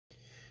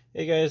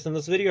Hey guys, in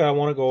this video I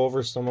want to go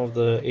over some of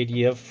the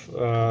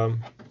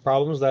ADF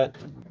problems that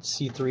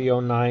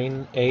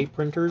C309a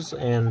printers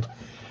and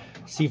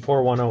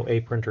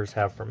C410a printers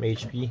have from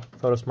HP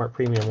Photosmart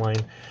Premium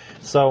line.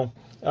 So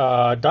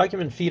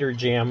document feeder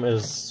jam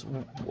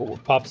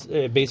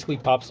basically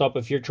pops up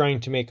if you're trying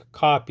to make a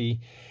copy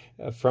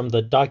from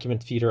the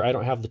document feeder. I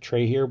don't have the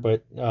tray here,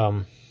 but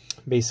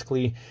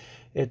basically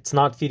it's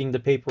not feeding the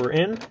paper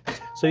in.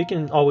 So you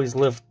can always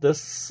lift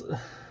this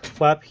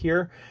flap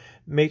here.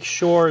 Make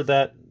sure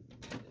that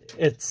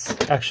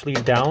it's actually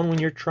down when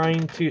you're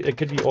trying to. It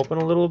could be open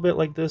a little bit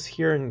like this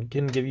here and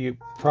can give you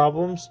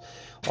problems.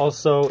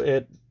 Also,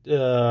 it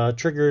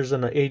triggers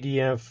an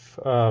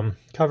ADF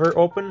cover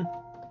open.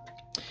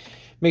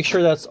 Make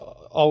sure that's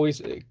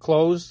always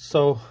closed.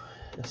 So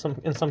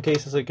in some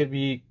cases it could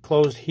be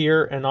closed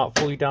here and not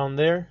fully down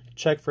there.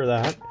 Check for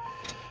that.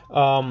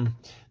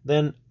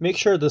 Then make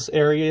sure this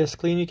area is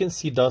clean. You can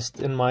see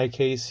dust in my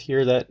case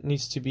here that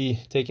needs to be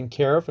taken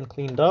care of and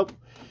cleaned up.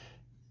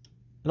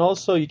 And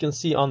also you can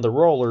see on the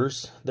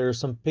rollers there's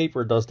some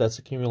paper dust that's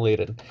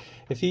accumulated.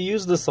 If you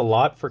use this a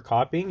lot for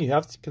copying, you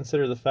have to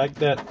consider the fact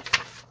that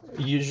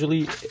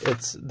usually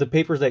it's the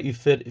papers that you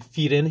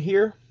feed in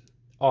here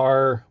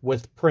are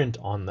with print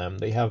on them.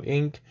 They have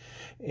ink,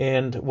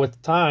 and with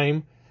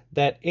time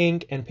that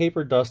ink and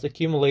paper dust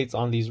accumulates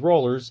on these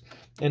rollers.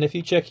 And if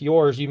you check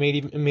yours, you may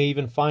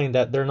even find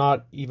that they're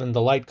not even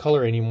the light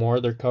color anymore.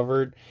 They're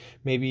covered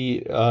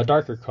maybe a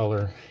darker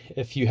color.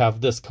 If you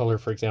have this color,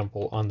 for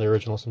example, on the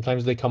original,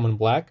 sometimes they come in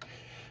black,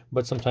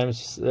 but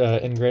sometimes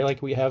in gray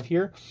like we have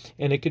here.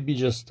 And it could be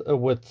just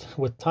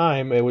with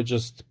time, it would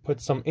just put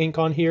some ink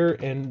on here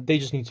and they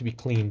just need to be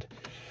cleaned.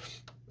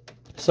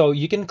 So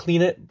you can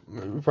clean it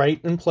right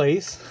in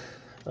place.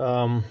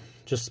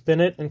 Just spin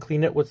it and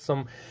clean it with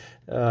some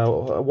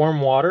warm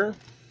water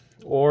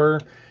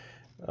or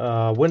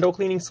window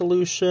cleaning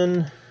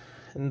solution,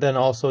 and then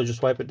also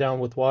just wipe it down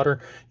with water.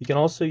 You can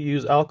also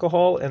use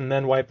alcohol and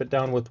then wipe it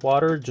down with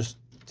water, just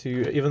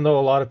to, even though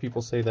a lot of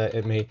people say that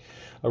it may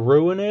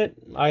ruin it,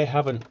 I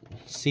haven't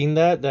seen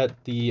that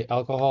the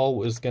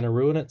alcohol is going to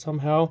ruin it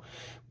somehow,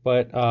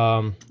 but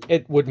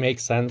it would make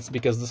sense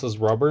because this is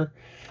rubber.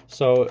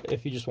 So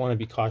if you just want to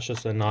be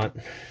cautious and not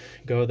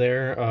go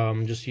there,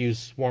 just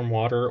use warm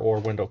water or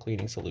window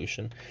cleaning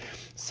solution.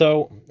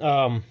 So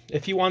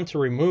if you want to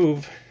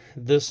remove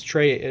this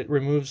tray, it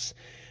removes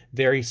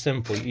very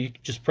simply. You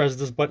just press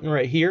this button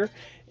right here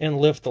and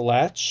lift the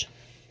latch,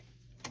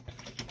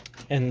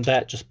 and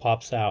that just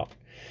pops out.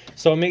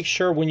 So make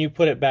sure when you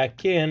put it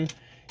back in,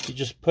 you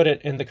just put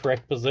it in the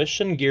correct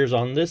position, gears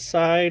on this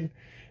side,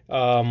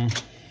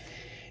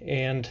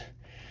 and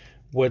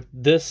with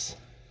this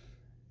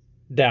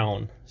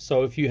down.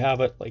 So if you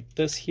have it like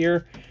this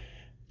here,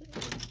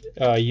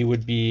 you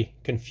would be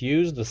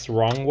confused. This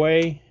wrong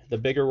way. The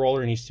bigger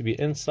roller needs to be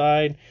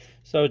inside.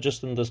 So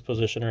just in this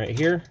position right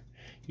here,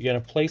 you're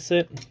going to place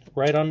it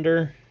right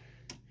under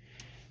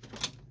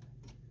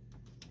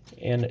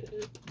and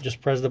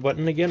just press the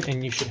button again,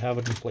 and you should have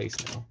it in place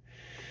now.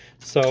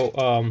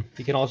 So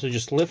you can also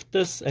just lift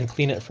this and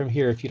clean it from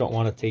here if you don't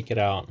want to take it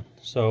out.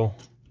 So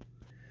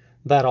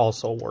that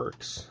also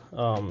works.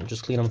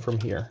 Just clean them from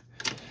here.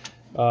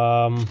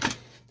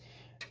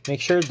 Make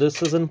sure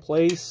this is in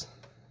place.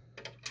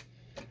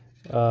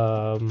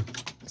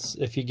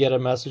 If you get a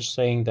message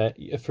saying that,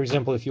 for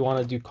example, if you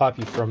want to do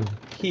copy from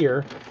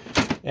here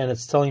and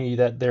it's telling you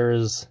that there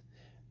is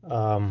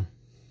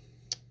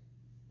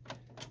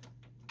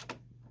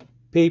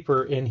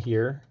paper in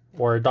here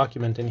or a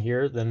document in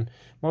here, then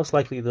most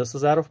likely this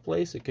is out of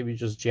place. It could be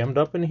just jammed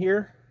up in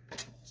here.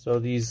 So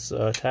these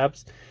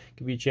tabs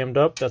could be jammed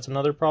up. That's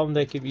another problem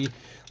that could be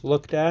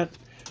looked at.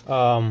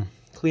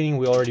 Cleaning,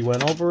 we already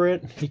went over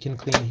it. You can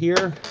clean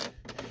here,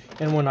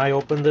 and when I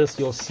open this,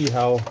 you'll see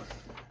how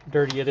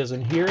dirty it is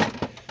in here.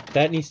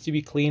 That needs to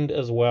be cleaned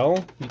as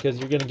well because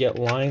you're going to get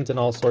lines and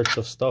all sorts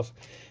of stuff.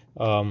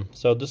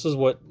 So this is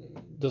what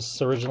this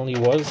originally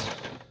was,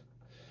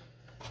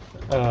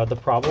 the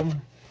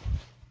problem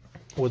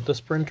with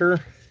this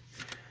printer.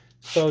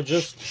 So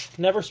just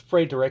never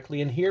spray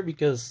directly in here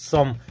because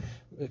some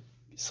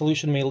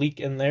solution may leak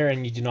in there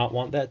and you do not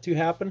want that to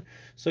happen.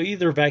 So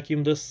either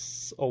vacuum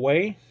this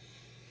away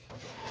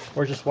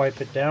or just wipe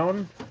it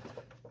down.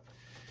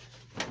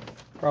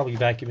 Probably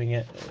vacuuming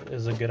it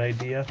is a good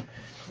idea.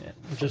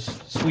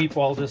 Just sweep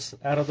all this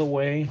out of the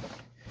way.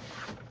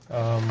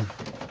 And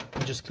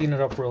just clean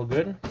it up real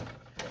good.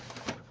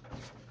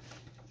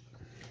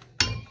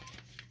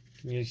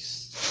 You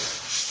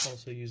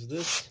also use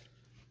this.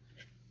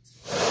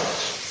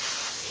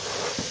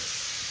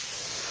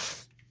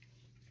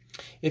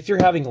 If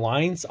you're having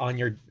lines on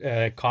your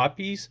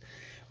copies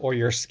or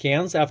your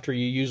scans after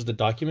you use the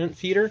document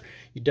feeder,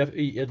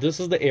 this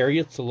is the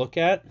area to look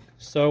at.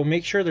 So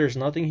make sure there's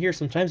nothing here.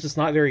 Sometimes it's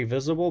not very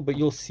visible, but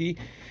you'll see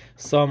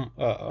some,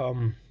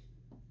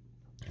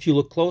 if you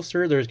look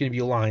closer, there's going to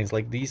be lines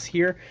like these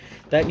here.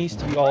 That needs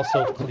to be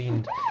also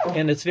cleaned.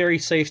 And it's very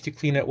safe to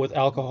clean it with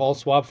alcohol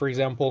swab. For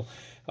example,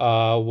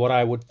 what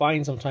I would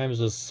find sometimes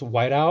is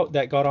whiteout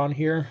that got on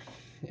here.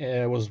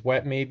 it was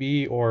wet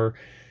maybe, or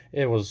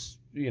it was,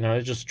 you know,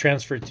 it just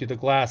transferred to the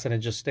glass and it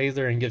just stays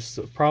there and gives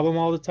a problem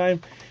all the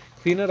time,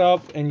 clean it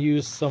up and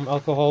use some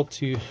alcohol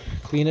to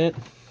clean it.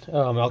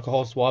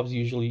 Alcohol swabs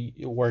usually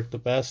work the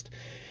best,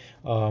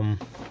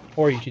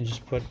 or you can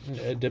just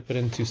dip it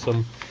into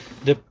some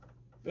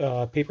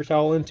paper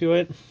towel into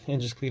it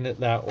and just clean it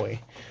that way.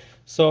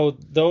 So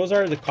those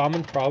are the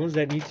common problems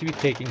that need to be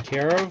taken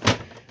care of.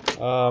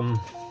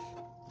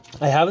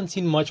 I haven't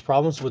seen much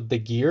problems with the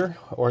gear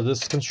or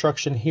this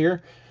construction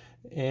here,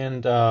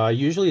 and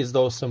usually it's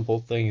those simple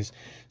things.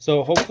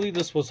 So hopefully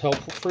this was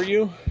helpful for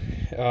you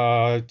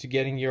to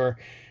getting your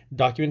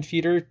document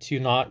feeder to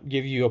not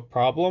give you a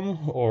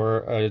problem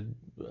or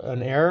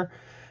an error.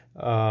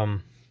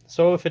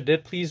 So if it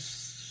did,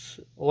 please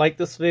like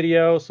this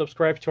video,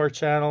 subscribe to our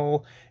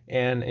channel,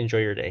 and enjoy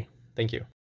your day. Thank you.